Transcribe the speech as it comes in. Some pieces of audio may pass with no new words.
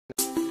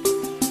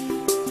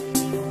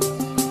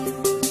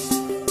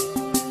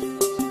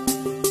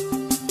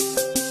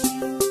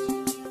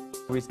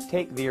We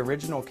take the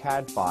original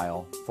CAD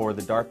file for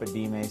the DARPA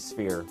DMA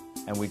sphere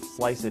and we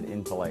slice it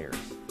into layers.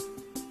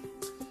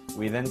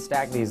 We then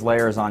stack these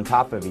layers on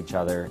top of each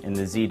other in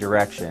the Z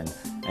direction,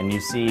 and you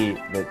see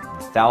that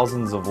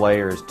thousands of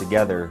layers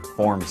together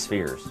form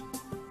spheres.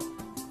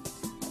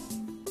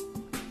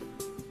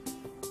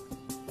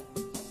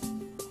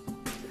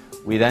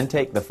 We then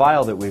take the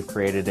file that we've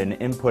created and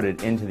input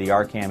it into the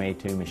RCAM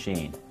A2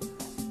 machine.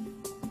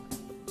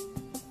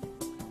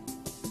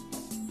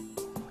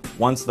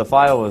 Once the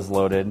file is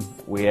loaded,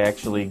 we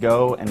actually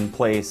go and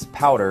place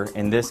powder,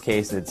 in this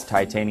case it's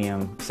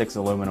titanium 6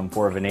 aluminum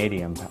 4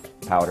 vanadium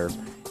powder,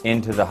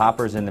 into the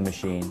hoppers in the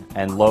machine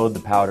and load the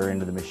powder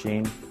into the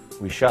machine.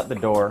 We shut the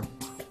door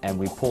and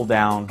we pull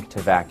down to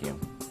vacuum.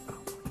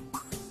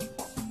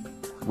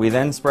 We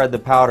then spread the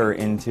powder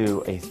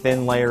into a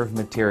thin layer of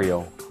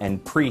material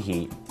and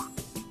preheat.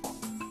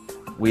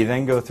 We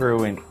then go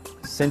through and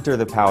sinter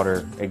the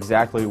powder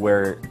exactly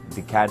where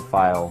the CAD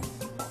file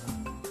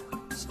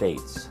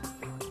states.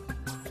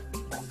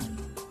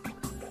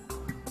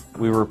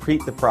 We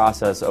repeat the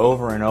process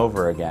over and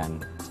over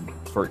again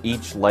for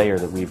each layer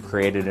that we've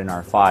created in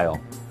our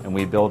file, and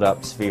we build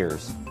up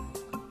spheres.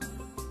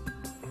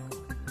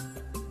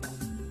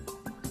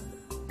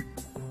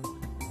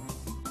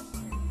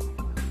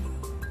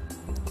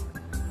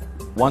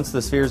 Once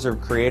the spheres are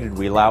created,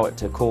 we allow it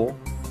to cool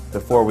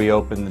before we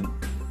open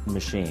the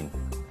machine.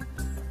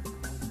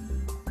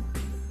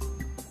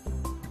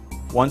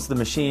 Once the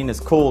machine is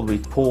cooled, we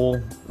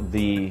pull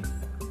the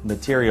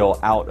material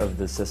out of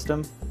the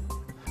system.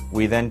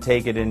 We then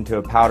take it into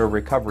a powder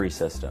recovery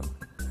system.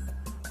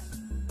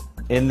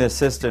 In this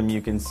system,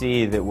 you can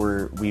see that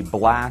we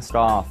blast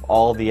off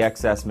all the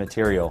excess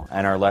material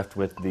and are left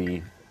with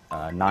the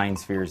 9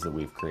 spheres that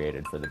we've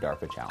created for the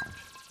DARPA challenge.